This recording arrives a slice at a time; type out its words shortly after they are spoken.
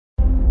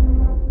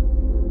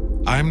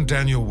I'm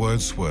Daniel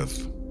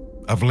Wordsworth.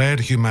 I've led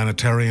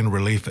humanitarian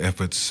relief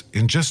efforts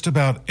in just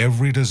about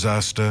every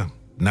disaster,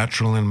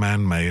 natural and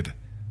man-made,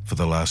 for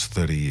the last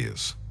 30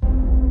 years.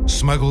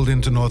 Smuggled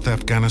into North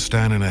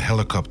Afghanistan in a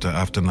helicopter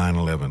after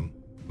 9/11,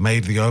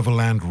 made the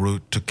overland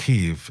route to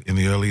Kyiv in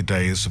the early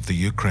days of the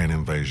Ukraine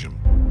invasion,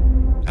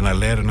 and I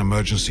led an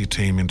emergency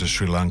team into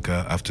Sri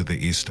Lanka after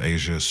the East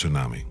Asia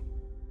tsunami.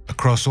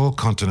 Across all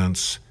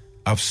continents,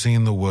 I've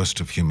seen the worst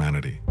of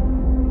humanity.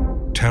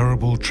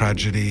 Terrible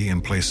tragedy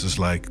in places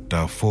like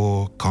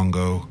Darfur,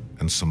 Congo,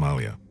 and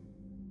Somalia.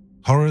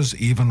 Horrors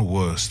even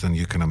worse than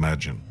you can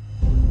imagine.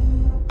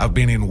 I've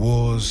been in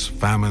wars,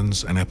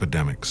 famines, and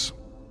epidemics.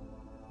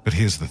 But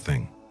here's the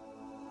thing.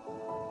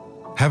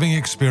 Having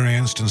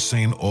experienced and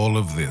seen all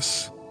of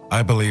this,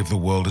 I believe the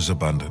world is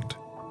abundant.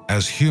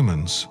 As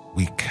humans,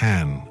 we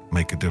can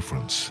make a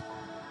difference.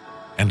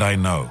 And I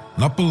know,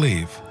 not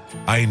believe,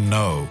 I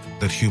know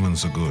that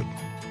humans are good.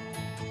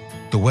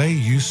 The way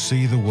you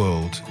see the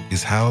world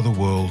is how the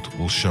world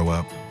will show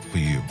up for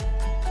you.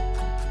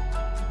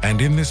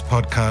 And in this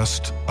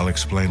podcast, I'll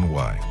explain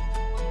why.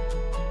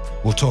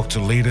 We'll talk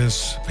to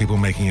leaders, people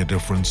making a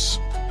difference,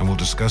 and we'll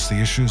discuss the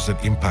issues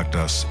that impact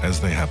us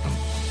as they happen.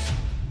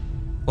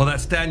 Well,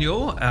 that's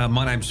Daniel.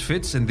 My name's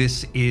Fitz, and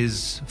this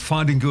is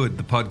Finding Good,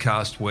 the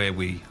podcast where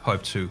we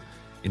hope to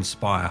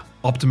inspire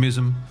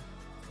optimism.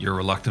 You're a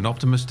reluctant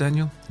optimist,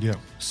 Daniel? Yeah.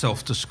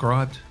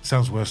 Self-described.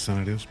 Sounds worse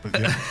than it is, but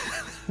yeah.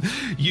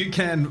 You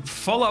can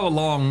follow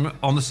along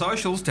on the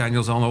socials.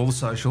 Daniel's on all the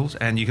socials.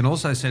 And you can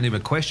also send him a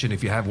question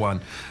if you have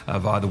one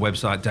via the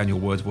website,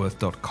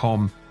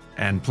 danielwordsworth.com.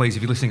 And please,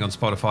 if you're listening on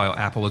Spotify or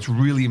Apple, it's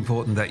really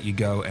important that you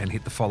go and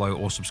hit the follow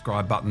or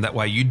subscribe button. That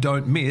way you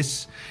don't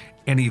miss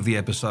any of the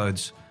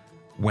episodes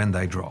when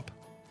they drop.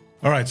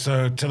 All right,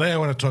 so today I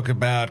want to talk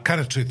about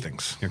kind of two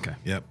things. Okay.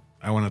 Yep.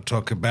 I want to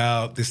talk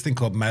about this thing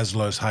called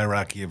Maslow's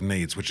hierarchy of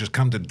needs, which has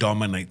come to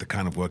dominate the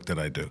kind of work that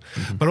I do.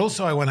 Mm-hmm. But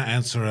also I want to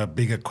answer a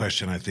bigger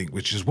question, I think,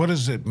 which is what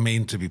does it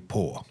mean to be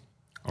poor?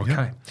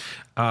 Okay.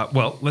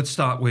 Well, let's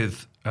start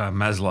with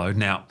Maslow.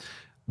 Now,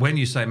 when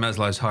you say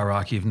Maslow's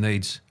hierarchy of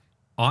needs,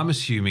 I'm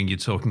assuming you're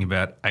talking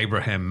about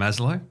Abraham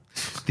Maslow,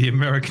 the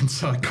American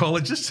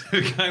psychologist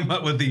who came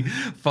up with the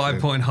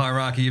 5-point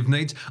hierarchy of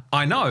needs.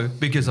 I know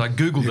because I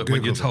Googled it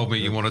when you told me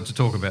you wanted to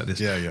talk about this.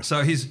 Yeah.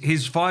 So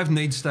his 5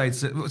 need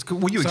states,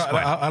 will you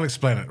explain? I'll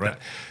explain it, right?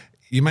 Yeah.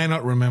 You may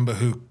not remember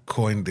who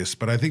coined this,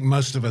 but I think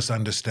most of us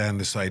understand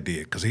this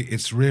idea because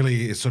it's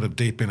sort of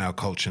deep in our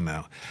culture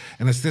now.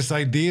 And it's this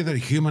idea that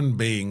human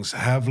beings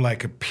have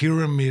like a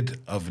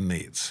pyramid of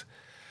needs.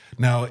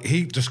 Now,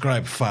 he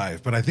described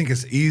 5, but I think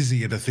it's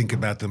easier to think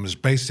about them as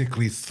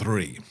basically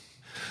 3.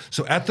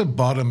 So at the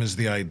bottom is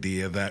the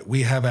idea that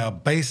we have our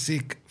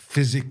basic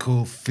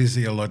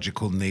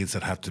physiological needs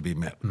that have to be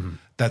met. Mm-hmm.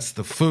 That's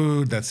the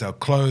food, that's our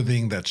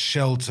clothing, that's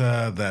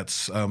shelter,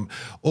 that's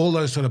all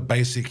those sort of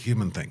basic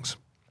human things.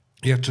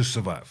 You have to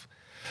survive.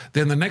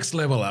 Then the next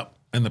level up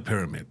in the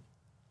pyramid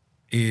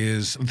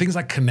is things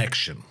like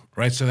connection,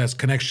 right? So that's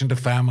connection to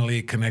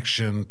family,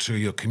 connection to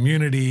your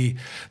community,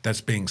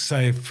 that's being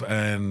safe,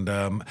 and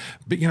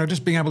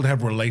just being able to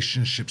have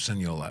relationships in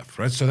your life,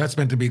 right? So that's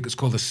meant to be, it's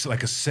called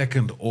like a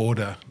second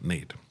order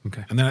need.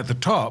 Okay. And then at the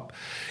top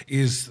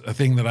is a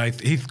thing that I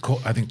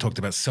think talked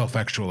about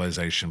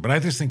self-actualization, but I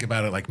just think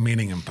about it like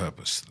meaning and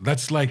purpose.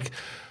 That's like,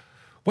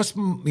 what's,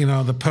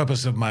 the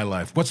purpose of my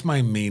life? What's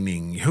my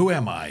meaning? Who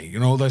am I?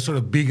 All those sort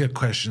of bigger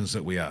questions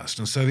that we asked.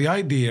 And so the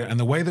idea and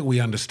the way that we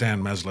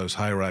understand Maslow's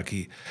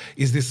hierarchy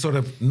is this sort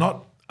of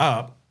not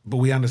up, but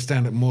we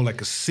understand it more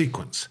like a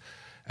sequence.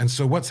 And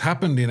so what's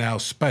happened in our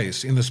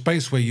space, in the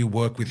space where you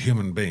work with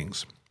human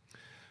beings,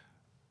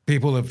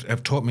 people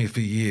have taught me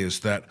for years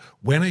that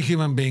when a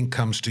human being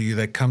comes to you,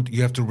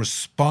 you have to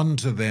respond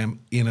to them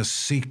in a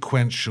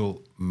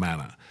sequential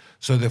manner.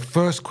 So the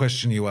first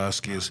question you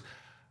ask is,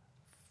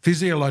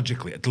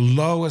 physiologically, at the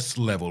lowest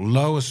level,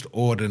 lowest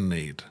order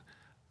need,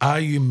 are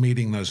you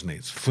meeting those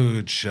needs?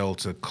 Food,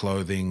 shelter,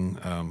 clothing,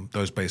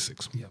 those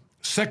basics. Yep.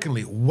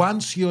 Secondly,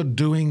 once you're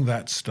doing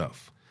that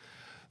stuff,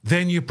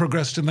 then you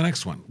progress to the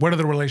next one. What are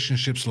the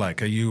relationships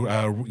like? Are you,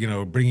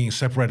 bringing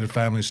separated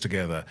families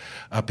together?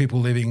 Are people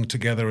living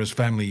together as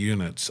family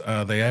units?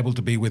 Are they able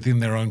to be within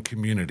their own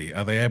community?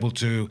 Are they able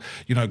to,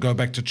 go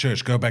back to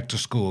church, go back to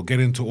school, get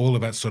into all of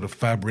that sort of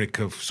fabric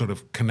of sort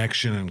of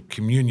connection and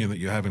communion that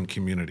you have in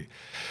community?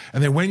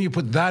 And then when you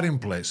put that in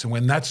place and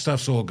when that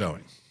stuff's all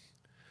going,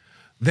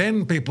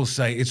 then people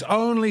say it's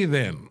only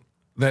then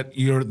that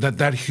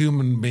that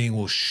human being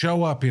will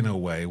show up in a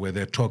way where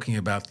they're talking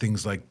about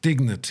things like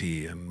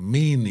dignity and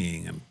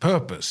meaning and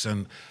purpose,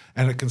 and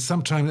it can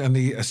sometimes, and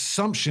the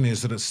assumption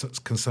is that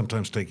it can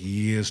sometimes take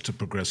years to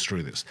progress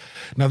through this.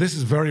 Now, this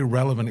is very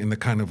relevant in the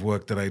kind of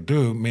work that I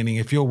do, meaning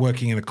if you're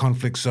working in a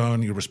conflict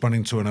zone, you're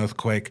responding to an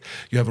earthquake,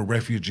 you have a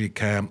refugee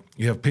camp,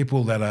 you have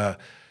people that are,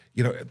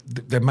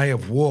 they may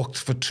have walked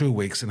for 2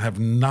 weeks and have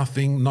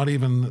nothing,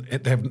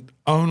 they have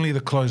only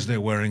the clothes they're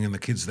wearing and the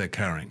kids they're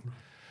carrying.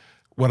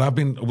 What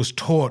was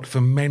taught for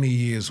many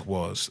years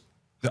was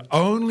the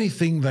only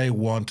thing they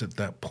want at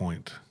that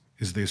point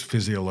is this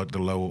the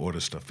lower order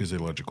stuff,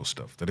 physiological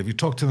stuff. That if you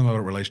talk to them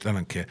about relations, they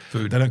don't care.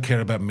 Food, they don't care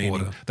about meaning.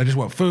 water. They just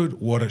want food,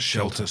 water,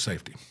 shelter,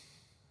 safety.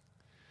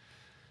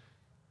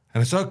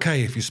 And it's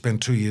okay if you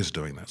spend 2 years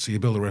doing that. So you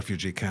build a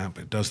refugee camp,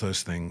 it does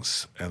those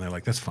things, and they're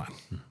like, that's fine.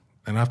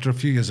 And after a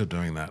few years of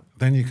doing that,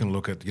 then you can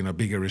look at,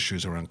 bigger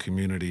issues around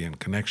community and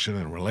connection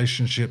and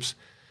relationships.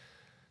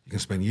 You can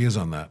spend years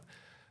on that.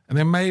 And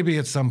then maybe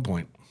at some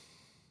point,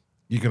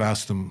 you could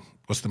ask them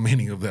what's the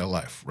meaning of their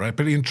life, right?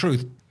 But in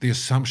truth, the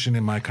assumption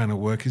in my kind of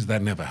work is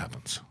that never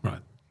happens.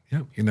 Right.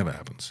 Yeah, it never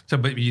happens. So,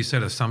 but you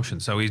said assumption.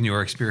 So in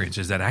your experience,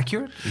 is that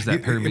accurate? Is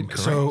that pyramid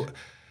correct? So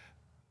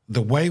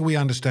the way we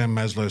understand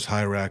Maslow's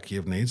hierarchy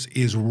of needs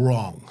is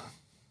wrong.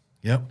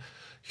 Yep.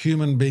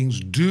 Human beings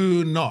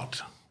do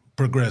not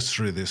progress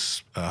through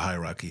this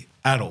hierarchy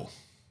at all.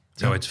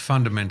 So it's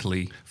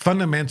fundamentally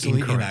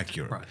incorrect.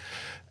 Inaccurate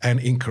and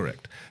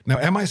incorrect. Now,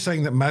 am I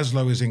saying that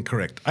Maslow is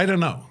incorrect? I don't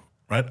know,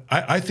 right?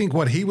 I think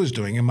what he was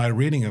doing in my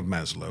reading of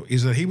Maslow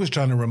is that he was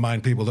trying to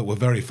remind people that were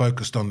very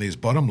focused on these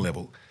bottom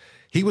level.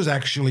 He was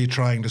actually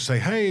trying to say,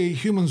 hey,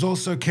 humans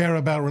also care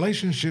about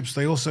relationships.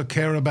 They also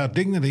care about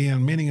dignity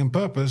and meaning and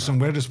purpose,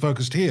 and we're just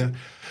focused here.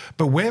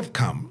 But we've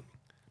come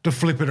to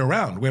flip it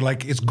around. We're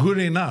like, it's good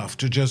enough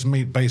to just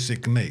meet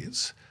basic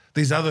needs.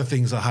 These other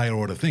things are higher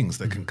order things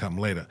that can come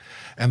later.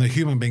 And the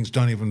human beings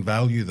don't even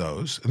value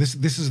those. And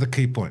this is the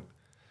key point.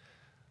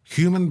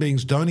 Human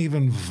beings don't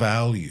even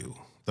value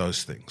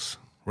those things,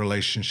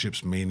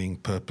 relationships, meaning,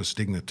 purpose,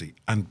 dignity,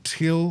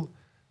 until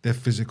their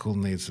physical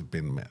needs have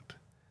been met.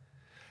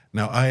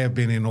 Now, I have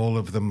been in all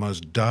of the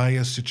most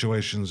dire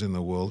situations in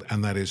the world,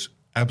 and that is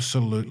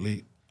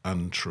absolutely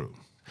untrue.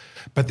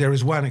 But there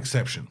is one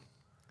exception.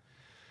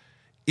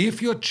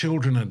 If your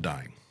children are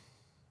dying,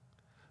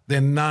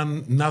 then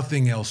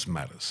nothing else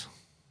matters.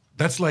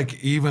 That's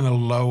like even a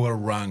lower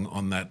rung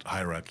on that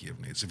hierarchy of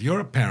needs. If you're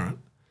a parent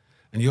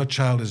and your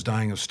child is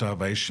dying of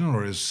starvation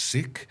or is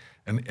sick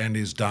and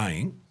is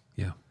dying,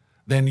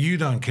 then you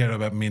don't care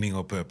about meaning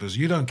or purpose.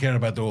 You don't care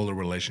about all the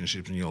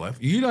relationships in your life.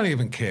 You don't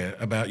even care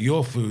about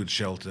your food,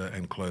 shelter,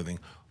 and clothing.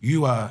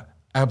 You are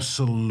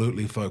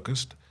absolutely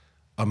focused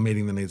on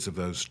meeting the needs of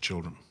those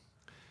children.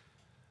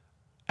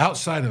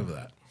 Outside of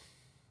that,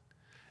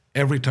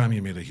 every time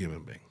you meet a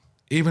human being,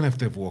 even if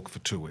they've walked for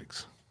 2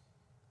 weeks,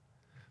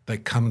 they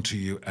come to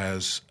you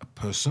as a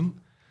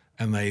person,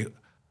 and they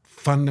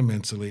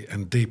fundamentally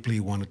and deeply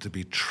wanted to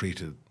be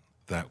treated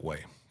that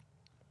way.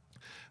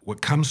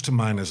 What comes to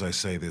mind as I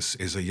say this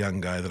is a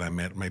young guy that I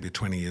met, maybe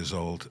 20 years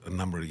old, a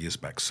number of years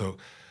back. So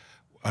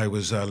I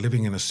was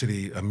living in a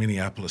city,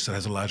 Minneapolis, that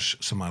has a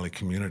large Somali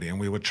community, and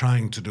we were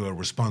trying to do a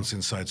response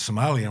inside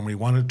Somalia, and we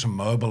wanted to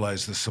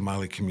mobilize the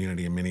Somali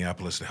community in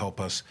Minneapolis to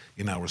help us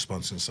in our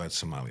response inside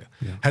Somalia.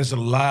 Has a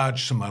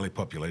large Somali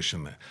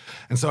population there.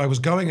 And so I was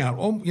going out,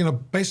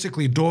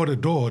 basically door to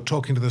door,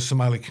 talking to the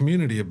Somali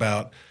community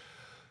about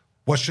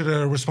what should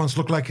a response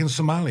look like in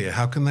Somalia?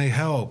 How can they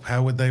help?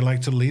 How would they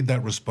like to lead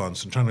that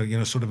response? And trying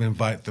to, sort of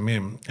invite them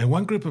in. And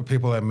one group of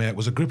people I met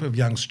was a group of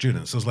young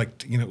students. It was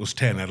like, it was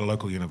 10 at a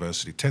local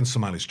university, 10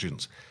 Somali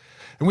students.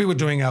 And we were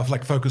doing our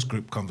focus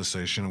group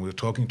conversation, and we were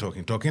talking.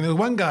 And there was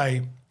one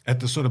guy at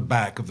the sort of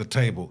back of the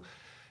table.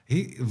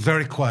 He,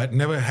 very quiet,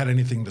 never had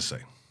anything to say.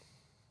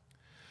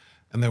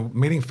 And the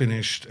meeting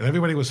finished, and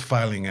everybody was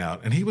filing out.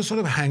 And he was sort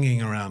of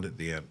hanging around at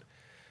the end.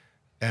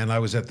 And I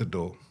was at the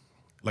door,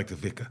 like the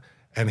vicar.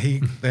 And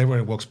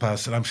everyone walks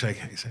past, and I'm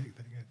shaking. He's shaking.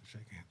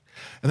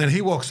 And then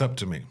he walks up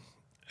to me,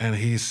 and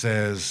he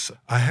says,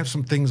 I have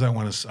 2 things I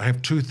want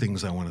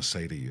to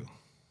say to you.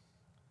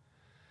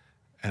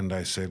 And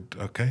I said,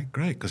 okay,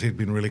 great, because he'd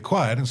been really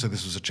quiet, and so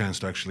this was a chance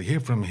to actually hear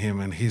from him.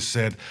 And he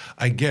said,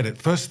 I get it.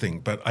 First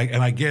thing,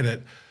 I get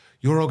it.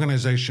 Your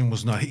organization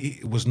was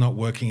not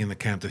working in the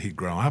camp that he'd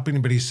grown up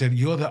in, but he said,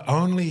 you're the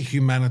only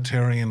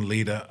humanitarian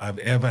leader I've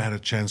ever had a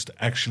chance to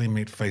actually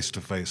meet face to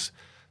face.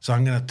 So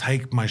I'm going to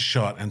take my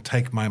shot and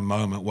take my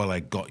moment while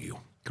I got you.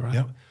 Great.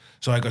 Yep.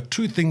 So I got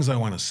 2 things I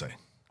want to say.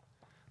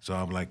 So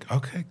I'm like,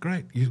 okay,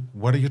 great.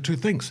 What are your 2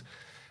 things?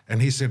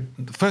 And he said,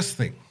 the first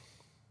thing,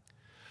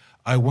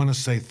 I want to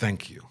say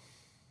thank you.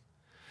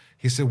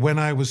 He said, when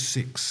I was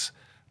 6,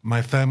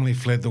 my family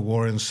fled the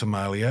war in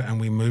Somalia,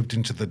 and we moved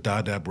into the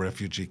Dadaab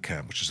refugee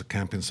camp, which is a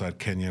camp inside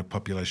Kenya,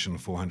 population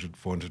of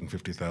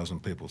 450,000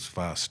 people. It's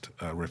vast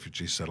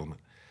refugee settlement.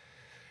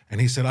 And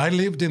he said, I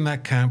lived in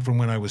that camp from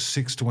when I was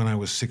 6 to when I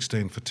was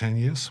 16 for 10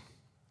 years.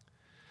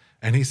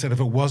 And he said, if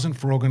it wasn't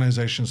for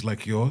organizations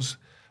like yours,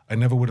 I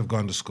never would have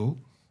gone to school.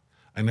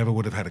 I never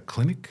would have had a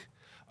clinic.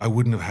 I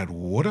wouldn't have had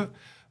water.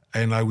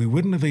 And we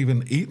wouldn't have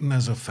even eaten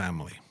as a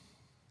family.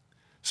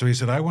 So he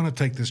said, I want to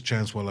take this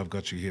chance while I've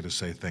got you here to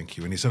say thank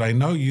you. And he said, I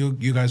know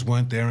you guys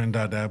weren't there in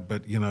Dadaab,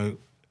 but,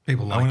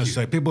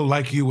 people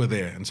like you were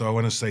there. And so I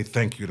want to say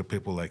thank you to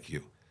people like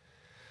you.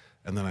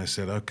 And then I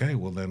said, okay,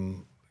 well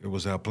then, it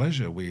was our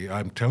pleasure.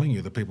 I'm telling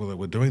you, the people that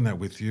were doing that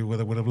with you would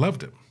have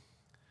loved it.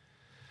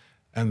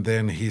 And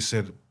then he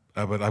said,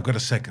 but I've got a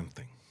second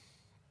thing.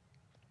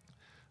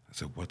 I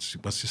said, what's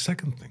your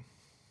second thing?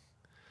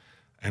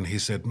 And he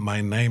said,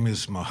 my name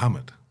is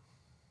Mohammed.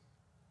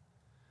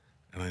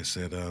 And I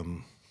said,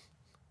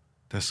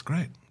 that's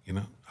great,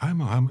 Hi,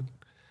 Mohammed.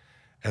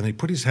 And he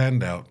put his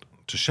hand out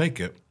to shake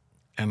it,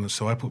 and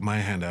so I put my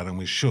hand out and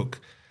we shook,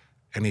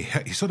 and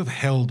he sort of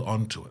held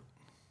onto it,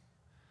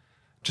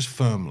 just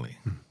firmly,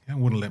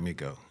 and wouldn't let me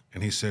go.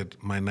 And he said,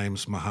 my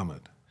name's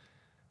Mohammed.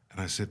 And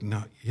I said,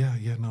 no,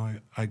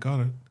 I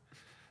got it.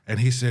 And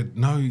he said,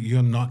 no,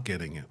 you're not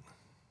getting it.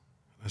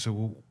 I said,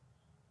 well,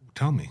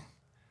 tell me.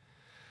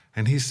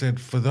 And he said,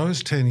 for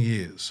those 10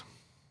 years,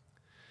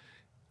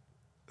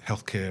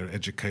 healthcare,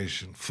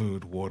 education,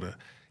 food, water,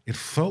 it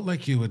felt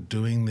like you were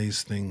doing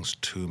these things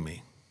to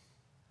me.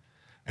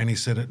 And he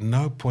said, at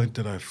no point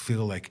did I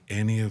feel like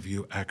any of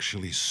you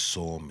actually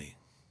saw me.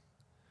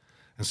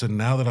 And so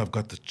now that I've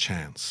got the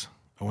chance,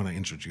 I want to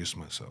introduce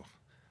myself.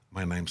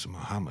 My name's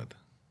Mohammed.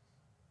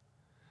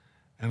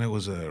 And it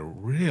was a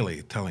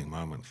really telling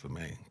moment for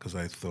me because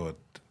I thought,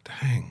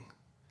 dang,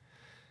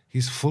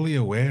 he's fully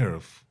aware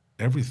of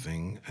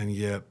everything, and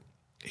yet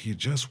he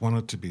just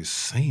wanted to be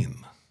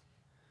seen.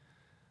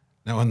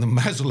 Now, on the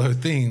Maslow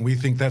thing, we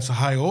think that's a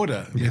high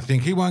order. Yeah. We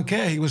think he won't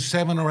care. He was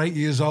 7 or 8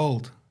 years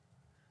old.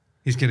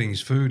 He's getting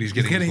his food. He's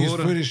getting his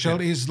water. Food, his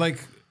shelter. Yeah. He's like,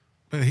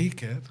 but he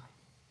cared.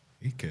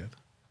 He cared.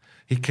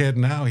 He cared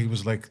now. He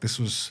was like, this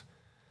was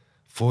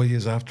 4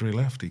 years after he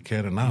left. He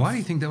cared enough. Why do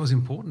you think that was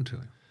important to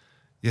him?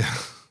 Yeah.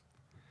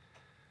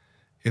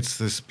 It's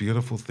this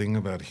beautiful thing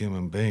about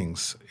human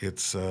beings.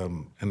 It's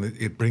and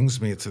it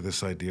brings me to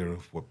this idea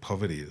of what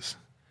poverty is.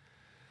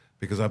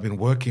 Because I've been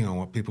working on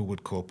what people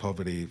would call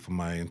poverty for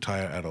my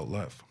entire adult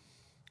life.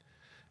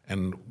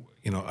 And,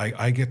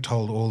 I get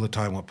told all the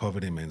time what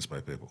poverty means by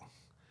people.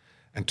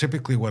 And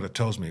typically what it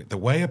tells me, the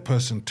way a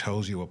person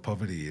tells you what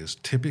poverty is,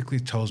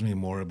 typically tells me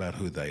more about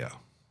who they are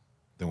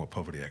than what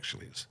poverty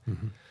actually is.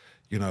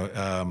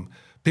 Mm-hmm.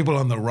 People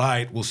on the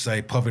right will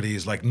say poverty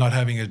is like not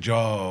having a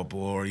job,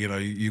 or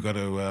you got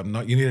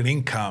to you need an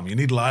income, you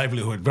need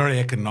livelihood, very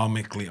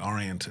economically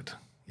oriented.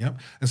 Yep.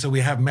 And so we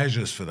have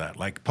measures for that.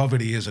 Like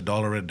poverty is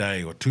 $1 a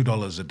day or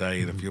 $2 a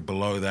day, and if you're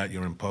below that,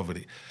 you're in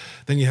poverty.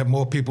 Then you have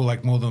more people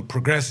like more than the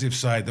progressive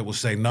side that will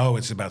say no,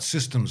 it's about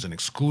systems and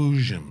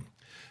exclusion,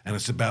 and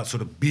it's about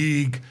sort of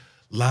big,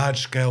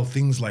 large-scale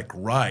things like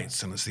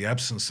rights, and it's the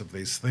absence of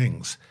these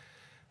things.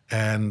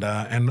 And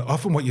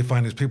often what you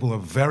find is people are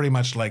very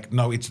much like,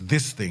 no, it's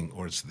this thing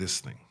or it's this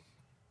thing.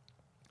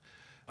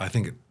 I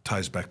think it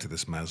ties back to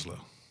this Maslow.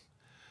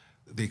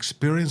 The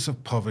experience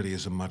of poverty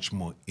is a much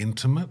more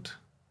intimate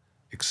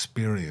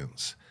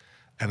experience,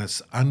 and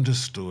it's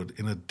understood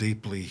in a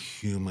deeply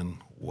human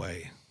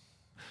way.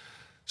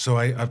 So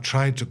I've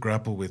tried to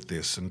grapple with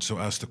this and to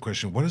ask the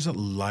question, what is it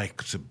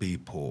like to be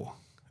poor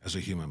as a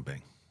human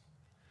being?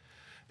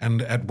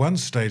 And at one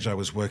stage I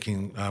was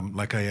working,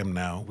 like I am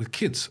now, with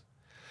kids.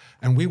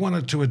 And we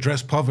wanted to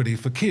address poverty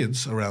for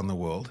kids around the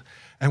world.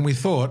 And we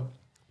thought,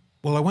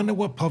 well, I wonder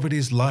what poverty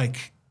is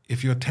like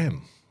if you're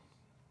 10.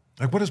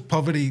 Like, what is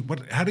poverty?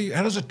 How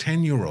does a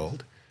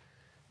 10-year-old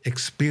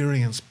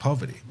experience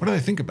poverty? What do they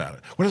think about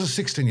it? What does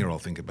a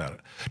 16-year-old think about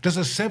it? Does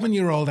a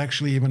 7-year-old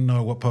actually even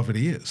know what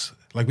poverty is?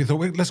 Like, we thought,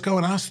 let's go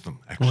and ask them,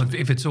 actually. Well,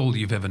 if it's all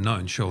you've ever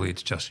known, surely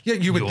it's just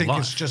you would think life.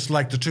 It's just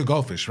like the two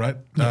goldfish, right?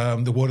 Yeah.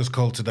 The water's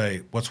cold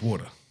today. What's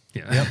water?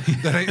 Yeah.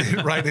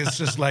 Yep. Right? It's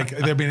just like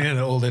they've been in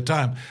it all their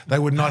time. They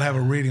would not have a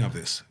reading of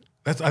this.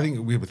 I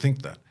think we would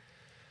think that.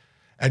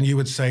 And you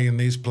would say in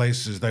these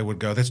places, they would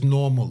go, that's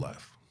normal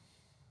life.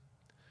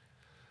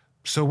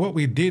 So what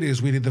we did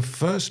is we did the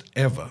first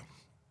ever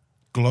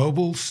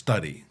global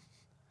study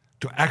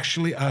to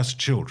actually ask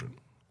children,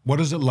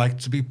 what is it like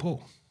to be poor?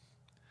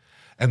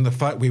 And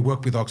we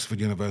worked with Oxford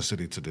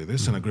University to do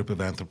this, and a group of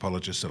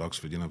anthropologists at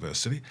Oxford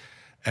University.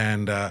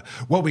 And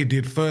what we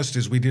did first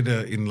is we did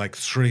in like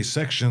 3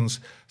 sections.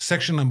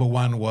 Section number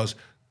 1 was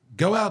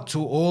go out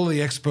to all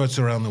the experts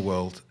around the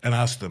world and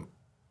ask them,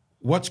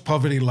 what's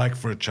poverty like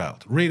for a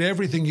child? Read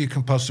everything you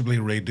can possibly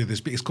read. Do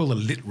this. It's called a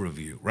lit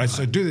review, right?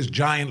 So do this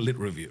giant lit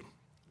review.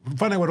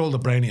 Find out what all the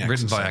brainiacs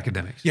written by saying.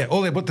 Academics. Yeah,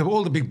 all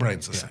the big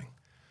brains are saying.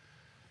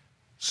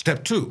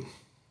 Step 2,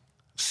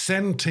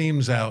 send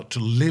teams out to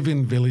live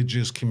in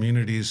villages,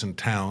 communities, and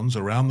towns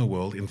around the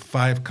world in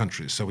 5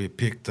 countries. So we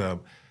picked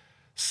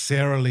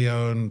Sierra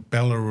Leone,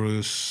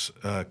 Belarus,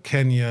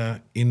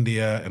 Kenya,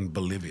 India, and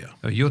Bolivia.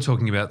 Oh, you're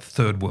talking about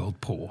third world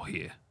poor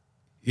here.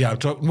 Yeah,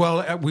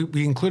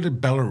 we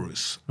included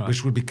Belarus, right,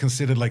 which would be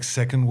considered like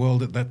second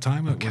world at that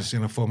time. It was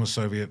in a former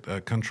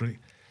Soviet country.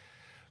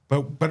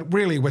 But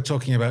really, we're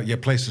talking about,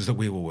 places that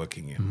we were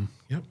working in. Mm-hmm.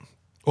 Yep.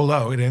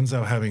 Although it ends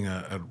up having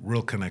a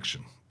real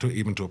connection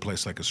even to a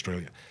place like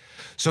Australia.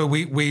 So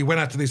we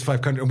went out to these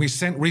 5 countries and we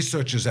sent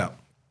researchers out.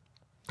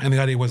 And the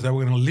idea was they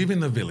were going to live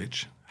in the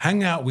village,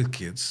 hang out with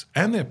kids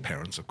and their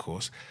parents, of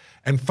course,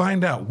 and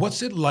find out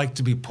what's it like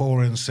to be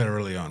poor in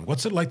Sierra Leone?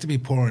 What's it like to be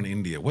poor in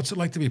India? What's it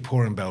like to be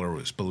poor in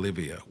Belarus,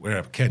 Bolivia,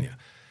 wherever, Kenya?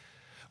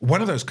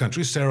 One of those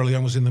countries, Sierra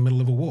Leone, was in the middle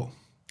of a war.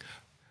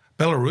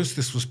 Belarus,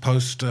 this was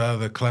post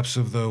the collapse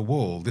of the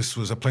wall. This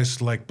was a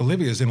place like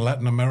Bolivia's in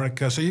Latin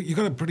America. So you've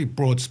got a pretty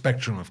broad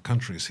spectrum of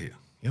countries here.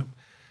 Yep.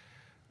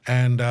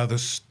 And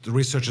the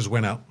researchers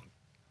went out.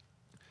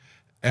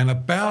 And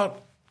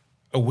about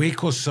a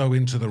week or so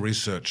into the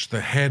research,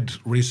 the head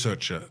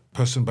researcher, a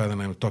person by the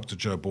name of Dr.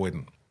 Joe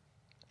Boyden,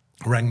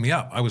 rang me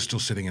up. I was still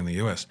sitting in the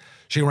US.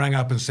 She rang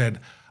up and said,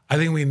 I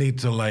think we need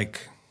to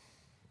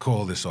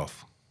call this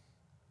off.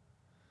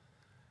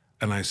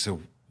 And I said,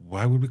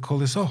 why would we call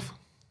this off?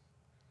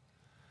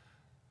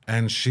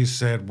 And she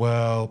said,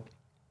 well,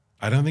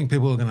 I don't think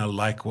people are going to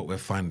like what we're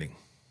finding.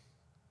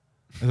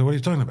 I said, what are you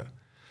talking about?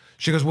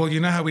 She goes, well, you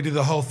know how we did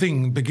the whole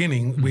thing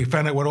beginning? We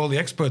found out what all the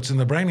experts and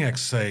the brainiacs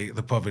say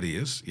the poverty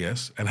is,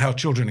 yes, and how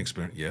children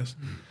experience, yes.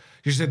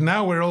 She said,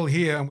 now we're all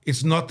here.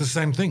 It's not the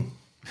same thing.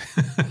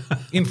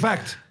 In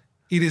fact,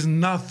 it is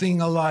nothing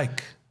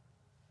alike.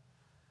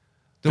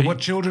 How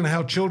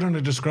children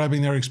are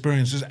describing their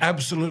experience is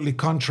absolutely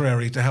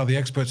contrary to how the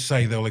experts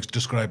say they'll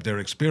describe their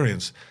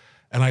experience.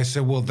 And I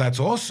said, well, that's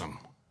awesome.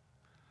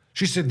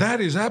 She said, that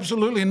is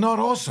absolutely not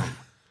awesome,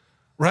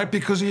 right?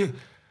 Because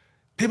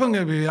people are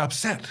going to be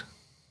upset.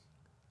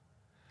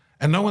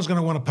 And no one's going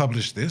to want to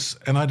publish this,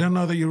 and I don't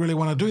know that you really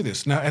want to do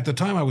this. Now, at the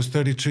time, I was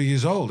 32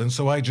 years old, and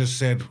so I just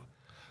said,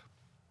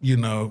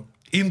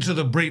 into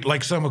the breach,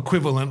 like some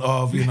equivalent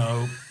of,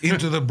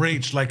 into the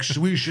breach, like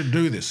we should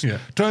do this. Yeah.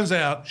 Turns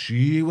out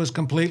she was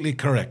completely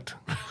correct,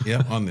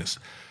 on this.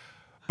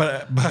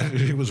 But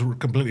she was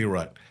completely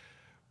right.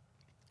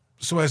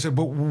 So I said,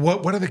 but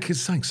what are the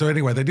kids saying? So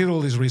anyway, they did all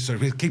this research.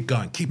 Keep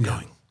going.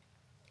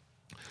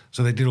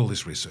 So they did all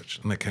this research,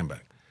 and they came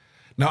back.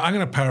 Now, I'm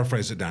going to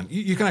paraphrase it down.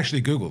 You can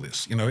actually Google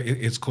this.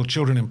 It's called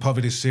Children in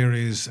Poverty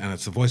Series, and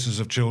it's the voices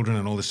of children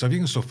and all this stuff. You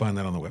can still find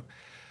that on the web.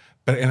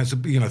 And it's,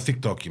 thick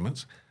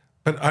documents.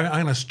 But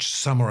I'm going to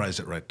summarize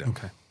it right down.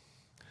 Okay.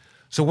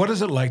 So what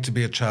is it like to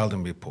be a child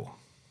and be poor?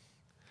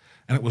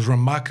 And it was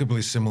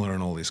remarkably similar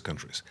in all these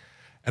countries.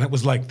 And it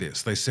was like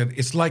this. They said,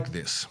 it's like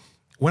this.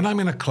 When I'm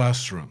in a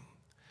classroom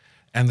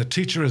and the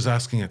teacher is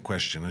asking a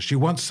question and she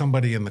wants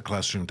somebody in the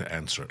classroom to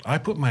answer it, I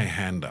put my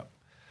hand up.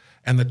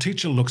 And the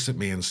teacher looks at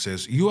me and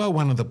says, you are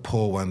one of the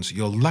poor ones.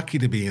 You're lucky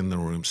to be in the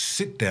room.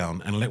 Sit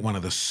down and let one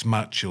of the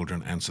smart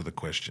children answer the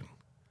question.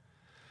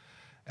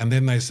 And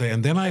then they say,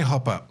 and then I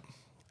hop up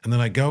and then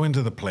I go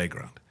into the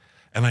playground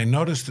and I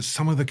notice that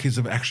some of the kids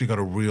have actually got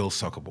a real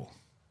soccer ball.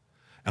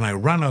 And I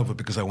run over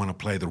because I want to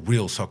play the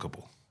real soccer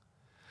ball.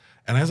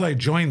 And as I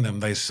join them,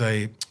 they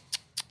say,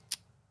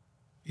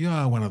 you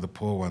are one of the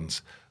poor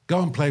ones.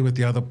 Go and play with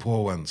the other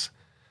poor ones.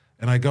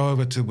 And I go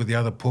over with the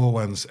other poor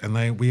ones,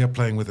 and we are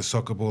playing with a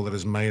soccer ball that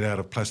is made out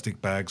of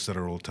plastic bags that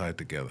are all tied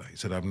together. He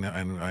said, I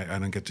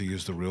don't get to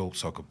use the real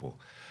soccer ball.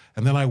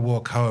 And then I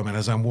walk home, and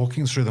as I'm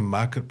walking through the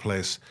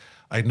marketplace,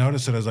 I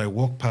notice that as I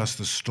walk past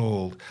the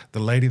stall, the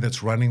lady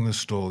that's running the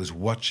stall is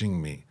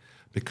watching me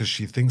because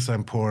she thinks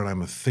I'm poor and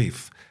I'm a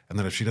thief, and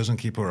that if she doesn't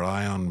keep her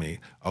eye on me,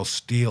 I'll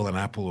steal an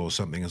apple or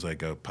something as I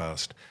go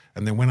past.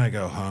 And then when I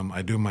go home,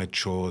 I do my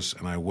chores,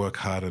 and I work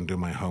hard and do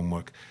my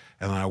homework,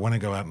 and I want to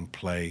go out and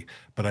play,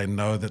 but I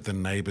know that the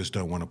neighbors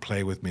don't want to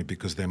play with me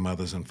because their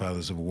mothers and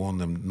fathers have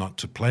warned them not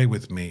to play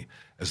with me,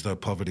 as though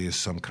poverty is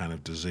some kind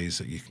of disease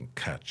that you can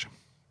catch.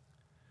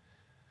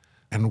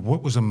 And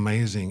what was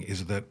amazing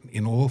is that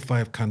in all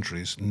 5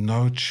 countries,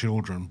 no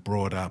children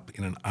brought up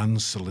in an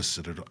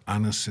unsolicited or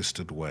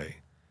unassisted way.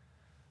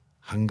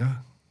 Hunger,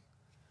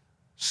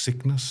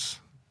 sickness,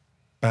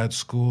 bad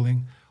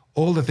schooling,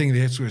 all the things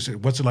the experts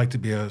said, what's it like to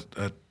be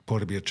poor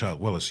to be a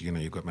child? Well, it's,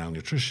 you've got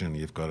malnutrition,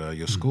 you've got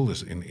your school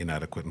is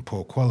inadequate and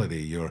poor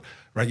quality, you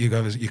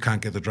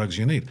can't get the drugs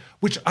you need,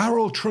 which are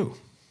all true.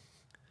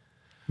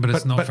 But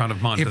it's not front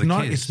of mind for the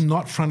kids. It's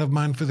not front of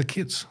mind for the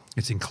kids.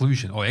 It's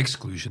inclusion or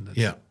exclusion.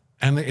 Yeah.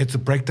 And it's a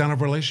breakdown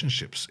of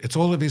relationships. It's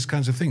all of these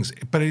kinds of things.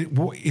 But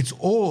it's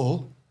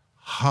all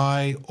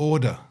high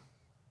order.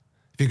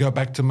 If you go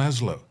back to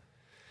Maslow,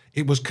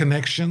 it was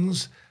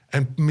connections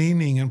and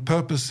meaning and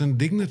purpose and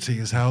dignity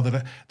is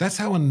that's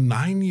how a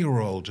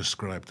 9-year-old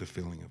described the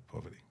feeling of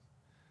poverty.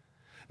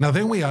 Now,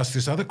 then we asked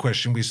this other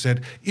question. We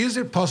said, is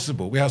it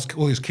possible, we asked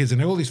all these kids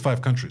in all these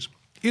 5 countries,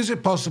 is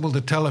it possible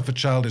to tell if a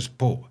child is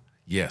poor?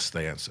 Yes,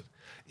 they answered.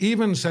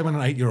 Even 7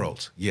 and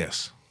 8-year-olds,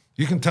 yes.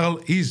 You can tell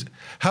easy.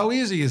 How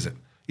easy is it?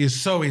 It's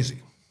so easy.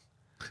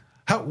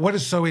 What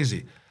is so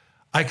easy?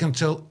 I can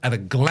tell at a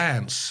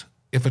glance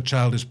if a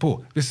child is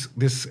poor.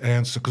 This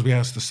answer, because we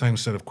asked the same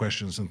set of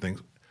questions and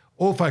things.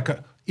 All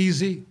 5,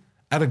 easy,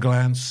 at a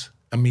glance,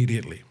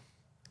 immediately.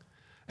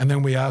 And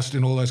then we asked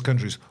in all those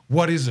countries,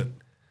 what is it?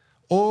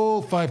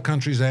 All 5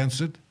 countries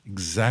answered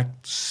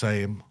exact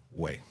same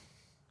way.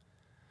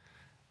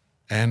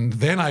 And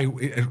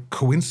then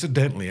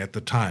coincidentally at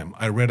the time,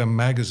 I read a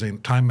magazine,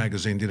 Time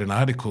magazine did an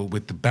article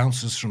with the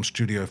bouncers from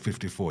Studio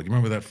 54. Do you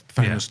remember that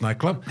famous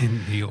nightclub?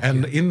 In New York.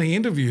 And in the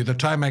interview, the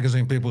Time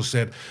magazine people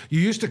said,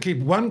 you used to keep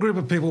one group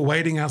of people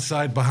waiting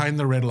outside behind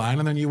the red line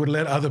and then you would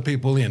let other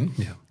people in.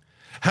 Yeah.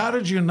 How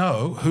did you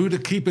know who to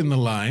keep in the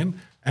line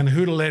and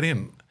who to let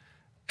in?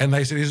 And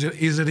they said,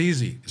 is it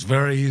easy? It's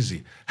very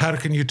easy. How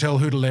can you tell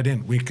who to let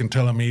in? We can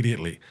tell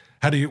immediately.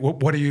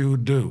 What do you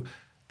do?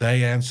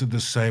 They answered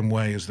the same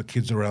way as the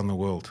kids around the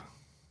world.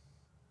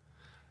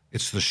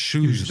 It's the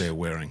shoes they're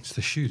wearing. It's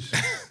the shoes.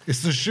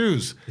 It's the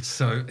shoes. It's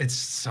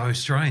so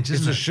strange, isn't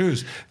It's the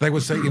shoes. They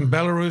would say in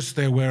Belarus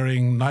they're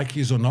wearing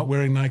Nikes or not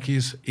wearing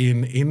Nikes.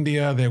 In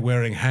India they're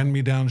wearing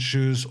hand-me-down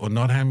shoes or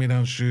not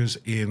hand-me-down shoes.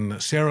 In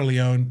Sierra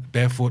Leone,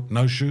 barefoot,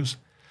 no shoes.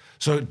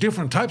 So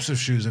different types of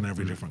shoes in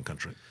every different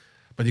country.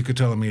 But you could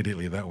tell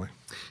immediately that way.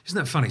 Isn't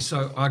that funny?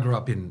 So I grew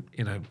up in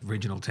a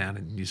regional town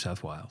in New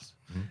South Wales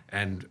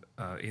and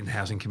in the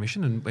Housing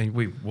Commission, and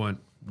we weren't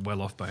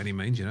well off by any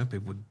means. You know,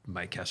 people would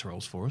make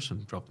casseroles for us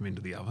and drop them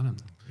into the oven.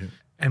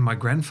 And my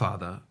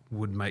grandfather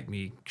would make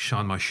me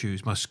shine my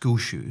shoes, my school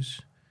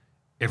shoes,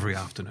 every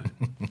afternoon.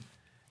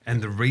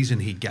 And the reason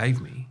he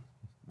gave me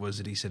was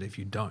that he said, if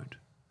you don't,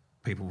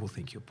 people will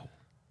think you're poor.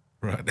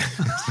 Right.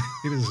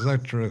 It is so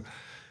true.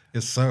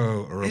 It's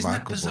so remarkable. Isn't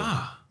that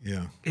bizarre?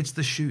 Yeah. It's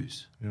the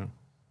shoes. Yeah.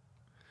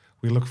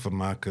 We look for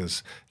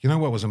markers. You know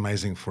what was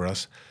amazing for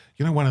us?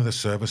 You know, one of the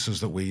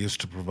services that we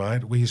used to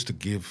provide, we used to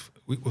give,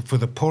 for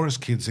the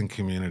poorest kids in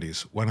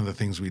communities, one of the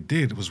things we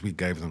did was we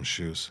gave them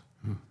shoes.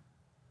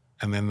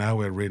 And then now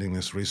we're reading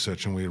this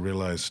research and we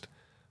realized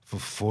for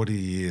 40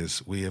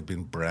 years we have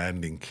been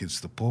branding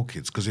kids the poor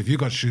kids. Because if you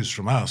got shoes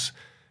from us,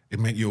 it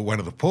meant you were one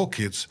of the poor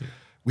kids.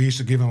 We used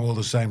to give them all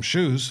the same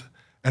shoes.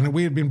 And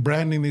we had been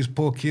branding these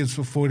poor kids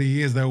for 40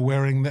 years. They were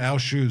wearing our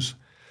shoes.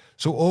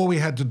 So all we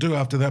had to do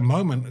after that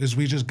moment is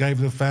we just gave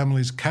the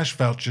families cash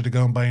voucher to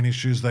go and buy any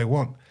shoes they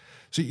want.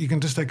 So you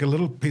can just take a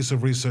little piece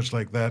of research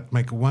like that,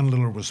 make one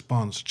little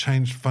response,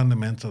 change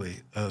fundamentally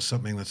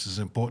something that's as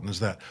important as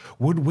that.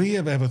 Would we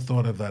have ever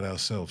thought of that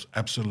ourselves?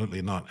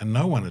 Absolutely not. And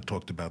no one had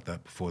talked about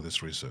that before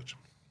this research.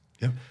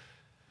 Yeah.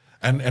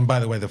 And by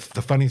the way, the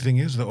funny thing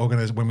is, the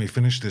organizer, when we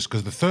finished this,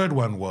 because the third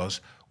one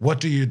was, what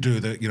do you do?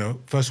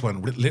 First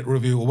one, lit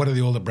review, or what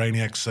do all the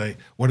brainiacs say?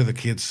 What do the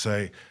kids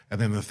say? And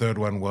then the third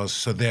one was,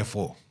 so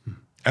therefore,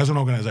 as an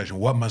organization,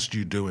 what must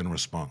you do in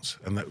response?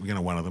 And that,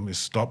 one of them is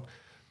stop.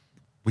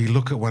 We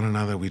look at one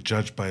another, we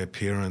judge by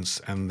appearance,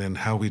 and then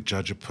how we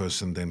judge a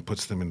person then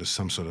puts them into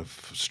some sort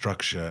of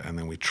structure, and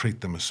then we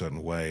treat them a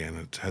certain way, and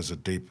it has a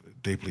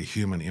deeply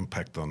human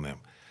impact on them.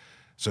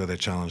 So they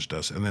challenged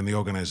us. And then the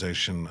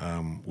organization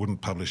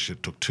wouldn't publish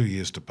it, took 2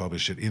 years to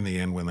publish it. In the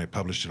end, when they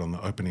published it on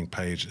the opening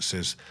page, it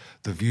says,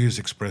 the views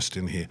expressed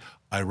in here,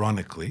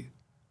 ironically,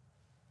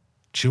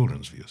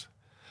 children's views.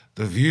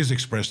 The views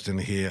expressed in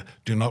here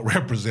do not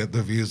represent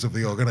the views of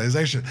the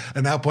organization.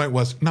 And our point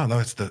was, no,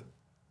 that's the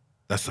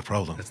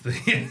problem. That's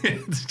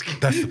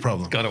the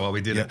problem. That's kind of why we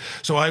did it.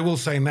 So I will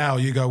say now,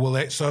 you go,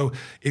 well, so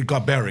it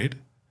got buried.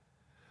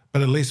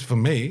 But at least for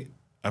me,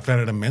 I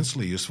found it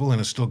immensely useful, and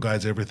it still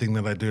guides everything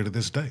that I do to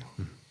this day.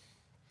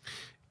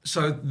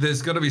 So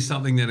there's got to be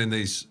something then in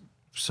these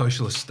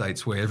socialist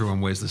states where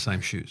everyone wears the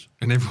same shoes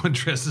and everyone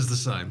dresses the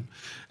same,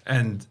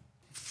 and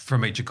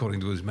from each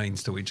according to his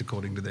means to each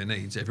according to their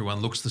needs, everyone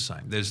looks the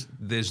same.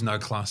 There's no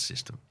class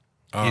system.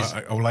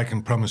 I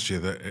can promise you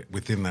that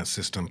within that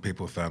system,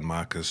 people found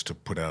markers to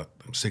put out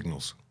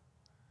signals.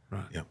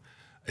 Right. Yeah,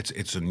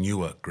 it's a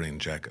newer green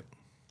jacket.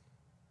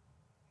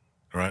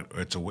 Right,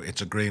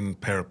 it's a green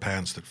pair of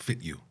pants that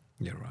fit you.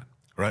 Yeah, right.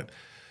 Right,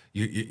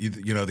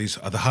 these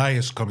are the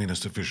highest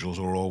communist officials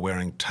are all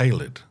wearing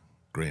tailored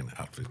green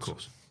outfits. Of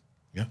course.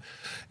 Yeah,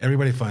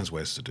 everybody finds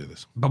ways to do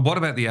this. But what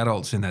about the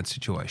adults in that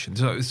situation?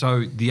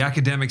 So the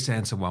academics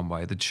answer one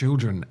way, the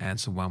children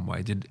answer one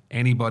way. Did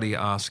anybody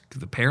ask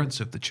the parents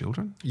of the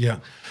children? Yeah,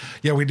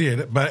 we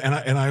did. But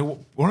I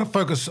want to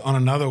focus on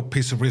another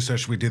piece of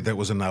research we did that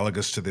was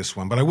analogous to this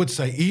one. But I would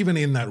say even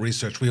in that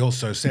research, we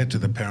also said to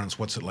the parents,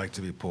 "What's it like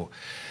to be poor?"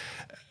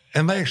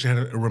 And they actually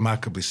had a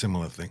remarkably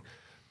similar thing.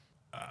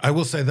 I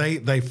will say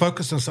they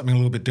focused on something a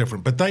little bit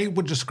different, but they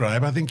would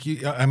describe, I think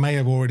I may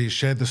have already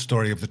shared the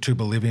story of the two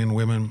Bolivian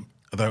women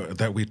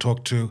that we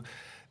talked to.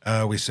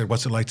 We said,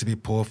 what's it like to be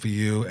poor for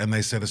you? And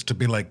they said, it's to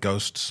be like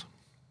ghosts.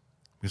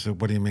 We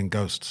said, what do you mean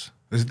ghosts?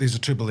 These are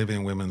two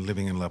Bolivian women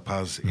living in La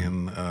Paz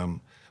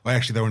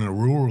actually they were in a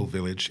rural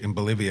village in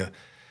Bolivia.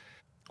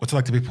 What's it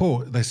like to be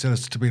poor? They said,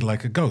 it's to be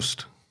like a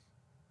ghost.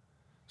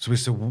 So we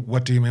said,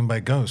 what do you mean by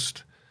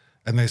ghost?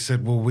 And they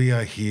said, well, we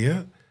are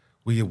here.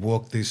 We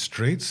walk these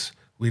streets.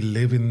 We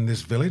live in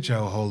this village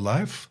our whole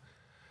life,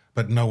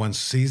 but no one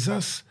sees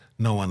us.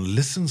 No one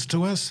listens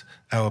to us.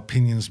 Our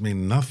opinions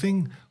mean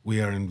nothing.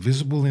 We are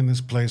invisible in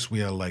this place.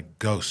 We are like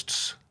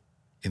ghosts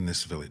in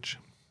this village.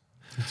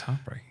 It's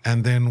heartbreaking.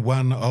 And then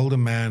one older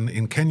man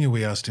in Kenya,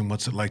 we asked him,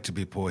 what's it like to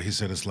be poor? He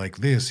said, it's like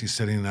this. He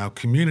said, in our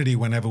community,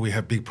 whenever we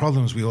have big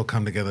problems, we all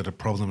come together to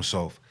problem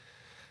solve.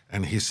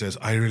 And he says,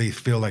 I really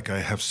feel like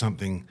I have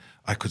something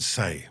I could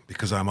say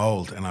because I'm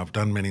old and I've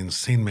done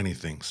seen many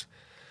things.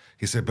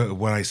 He said, but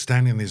when I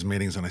stand in these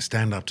meetings and I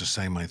stand up to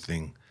say my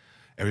thing,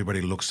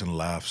 everybody looks and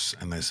laughs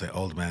and they say,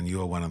 old man,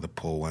 you are one of the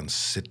poor ones.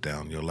 Sit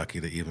down. You're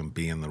lucky to even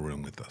be in the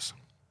room with us.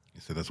 He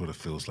said, that's what it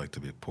feels like to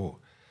be poor.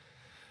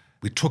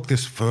 We took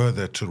this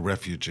further to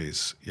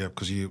refugees,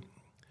 because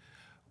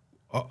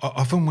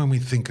often when we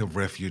think of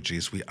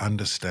refugees, we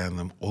understand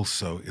them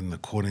also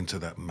according to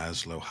that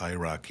Maslow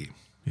hierarchy.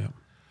 Yeah.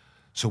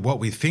 So what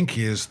we think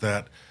is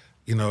that,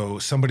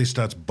 somebody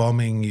starts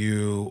bombing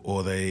you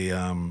or they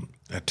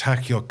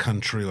attack your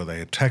country or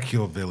they attack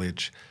your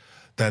village,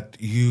 that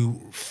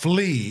you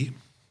flee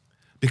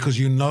because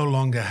you no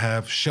longer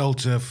have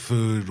shelter,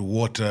 food,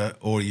 water,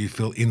 or you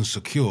feel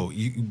insecure.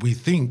 We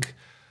think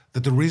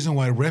that the reason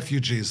why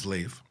refugees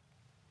leave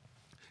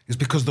is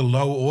because the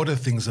low order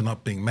things are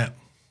not being met.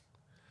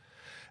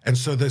 And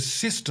so the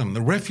system,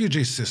 the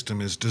refugee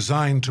system, is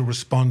designed to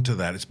respond to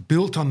that. It's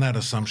built on that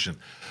assumption.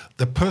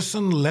 The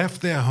person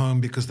left their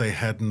home because they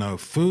had no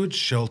food,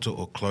 shelter,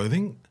 or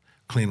clothing,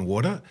 clean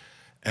water,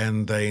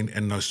 and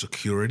no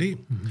security.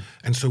 Mm-hmm.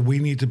 And so we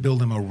need to build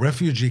them a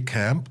refugee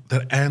camp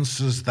that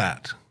answers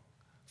that.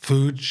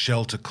 Food,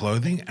 shelter,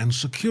 clothing, and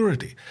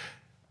security.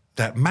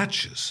 That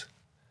matches.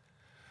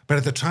 But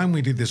at the time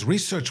we did this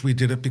research, we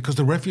did it because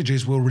the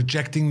refugees were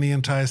rejecting the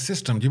entire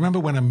system. Do you remember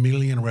when 1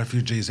 million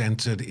refugees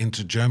entered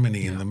into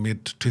Germany in the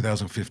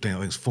mid-2015? I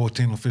think it's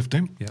 14 or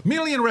 15? Yeah. 1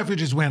 million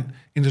refugees went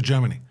into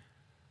Germany.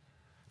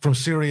 From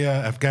Syria,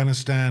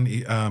 Afghanistan,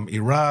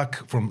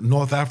 Iraq, from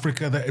North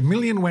Africa. 1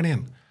 million went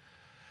in.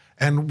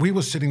 And we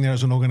were sitting there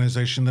as an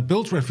organization that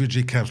builds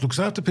refugee camps, looks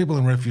after people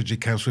in refugee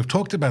camps. We've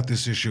talked about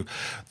this issue.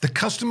 The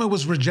customer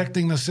was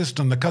rejecting the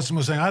system. The customer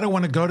was saying, I don't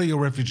want to go to your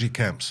refugee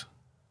camps.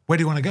 Where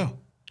do you want to go?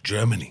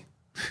 Germany.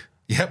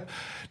 Yep.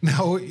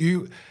 Now,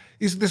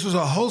 this was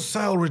a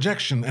wholesale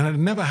rejection, and it had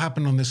never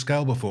happened on this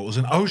scale before. It was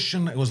an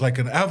ocean. It was like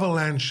an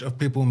avalanche of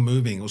people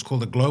moving. It was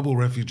called the global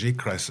refugee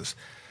crisis.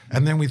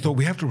 And then we thought,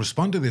 we have to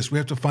respond to this. We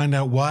have to find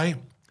out why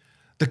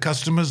the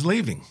customer's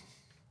leaving.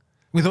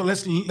 We thought,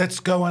 let's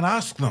go and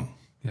ask them.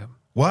 Yeah.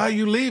 Why are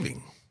you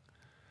leaving?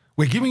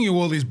 We're giving you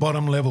all these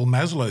bottom-level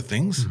Maslow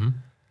things. Mm-hmm.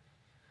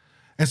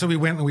 And so we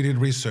went and we did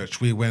research.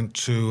 We went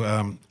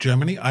to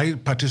Germany. I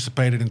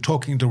participated in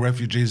talking to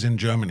refugees in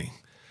Germany.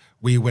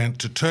 We went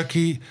to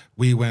Turkey.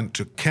 We went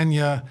to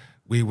Kenya.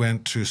 We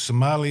went to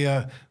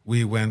Somalia.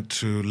 We went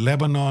to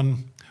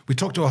Lebanon. We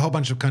talked to a whole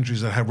bunch of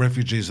countries that have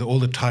refugees, all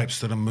the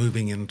types that are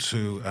moving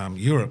into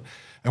Europe.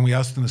 And we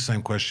asked them the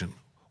same question.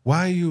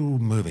 Why are you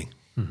moving?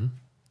 Mm-hmm.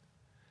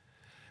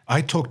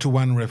 I talked to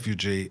one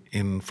refugee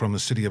from the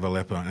city of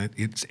Aleppo, and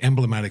it's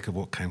emblematic of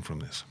what came from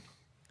this.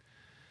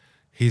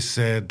 He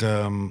said,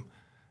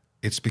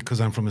 it's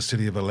because I'm from the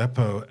city of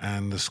Aleppo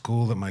and the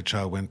school that my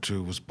child went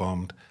to was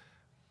bombed.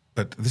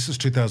 But this is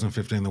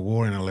 2015. The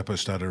war in Aleppo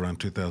started around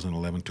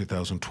 2011,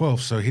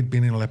 2012. So he'd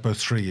been in Aleppo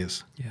 3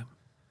 years. Yeah.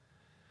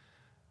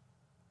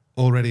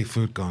 Already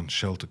food gone,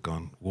 shelter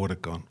gone, water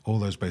gone, all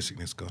those basic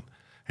needs gone.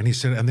 And he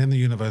said, and then the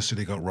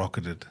university got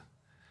rocketed.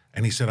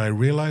 And he said, I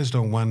realized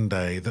on one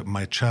day that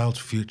my child's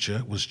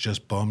future was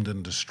just bombed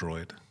and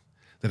destroyed.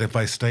 That if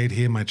I stayed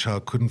here, my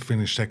child couldn't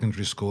finish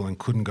secondary school and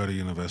couldn't go to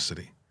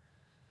university.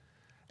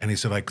 And he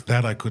said,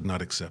 that I could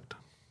not accept.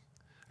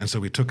 And so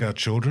we took our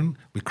children,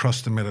 we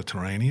crossed the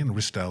Mediterranean,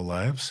 risked our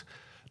lives,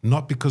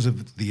 not because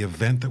of the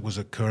event that was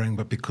occurring,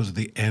 but because of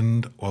the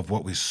end of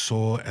what we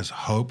saw as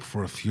hope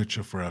for a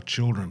future for our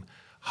children,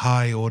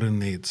 high order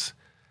needs.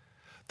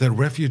 That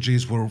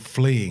refugees were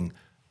fleeing.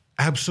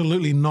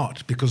 Absolutely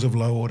not because of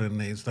low order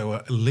needs. They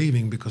were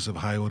leaving because of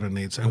high order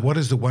needs. And what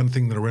is the one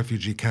thing that a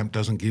refugee camp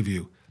doesn't give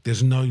you?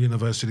 There's no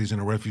universities in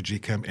a refugee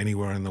camp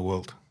anywhere in the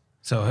world.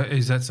 So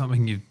is that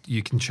something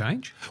you can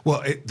change?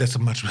 Well, it's a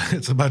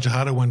much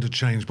harder one to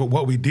change. But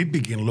what we did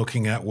begin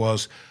looking at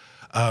was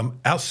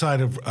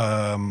outside of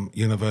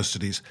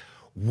universities,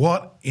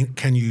 what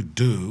can you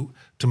do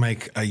to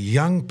make a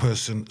young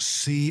person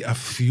see a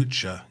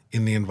future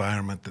in the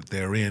environment that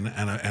they're in,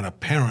 and a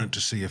parent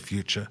to see a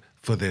future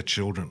for their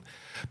children.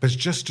 But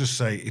just to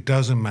say, it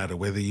doesn't matter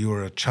whether you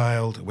are a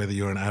child, whether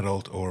you're an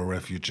adult or a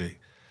refugee.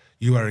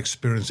 You are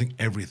experiencing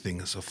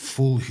everything as a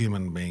full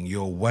human being.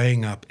 You're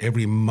weighing up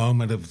every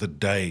moment of the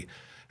day.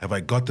 Have I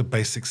got the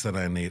basics that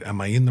I need?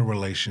 Am I in the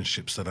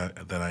relationships that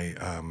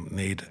I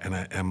need? And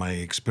am I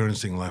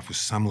experiencing life with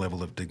some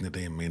level of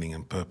dignity and meaning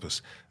and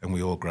purpose? And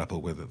we all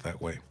grapple with it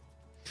that way.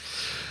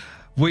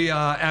 We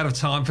are out of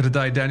time for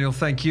today, Daniel.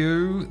 Thank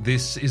you.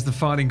 This is the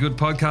Finding Good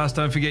podcast.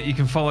 Don't forget, you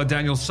can follow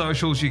Daniel's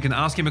socials. You can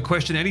ask him a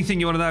question, anything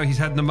you want to know. He's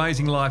had an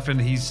amazing life, and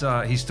he's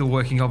still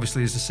working,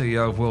 obviously, as the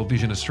CEO of World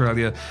Vision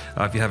Australia.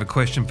 If you have a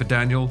question for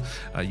Daniel,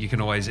 you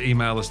can always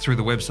email us through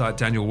the website,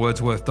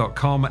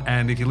 danielwordsworth.com.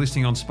 And if you're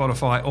listening on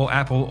Spotify or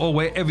Apple or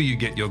wherever you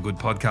get your good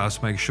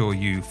podcasts, make sure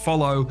you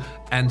follow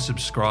and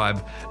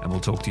subscribe, and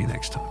we'll talk to you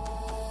next time.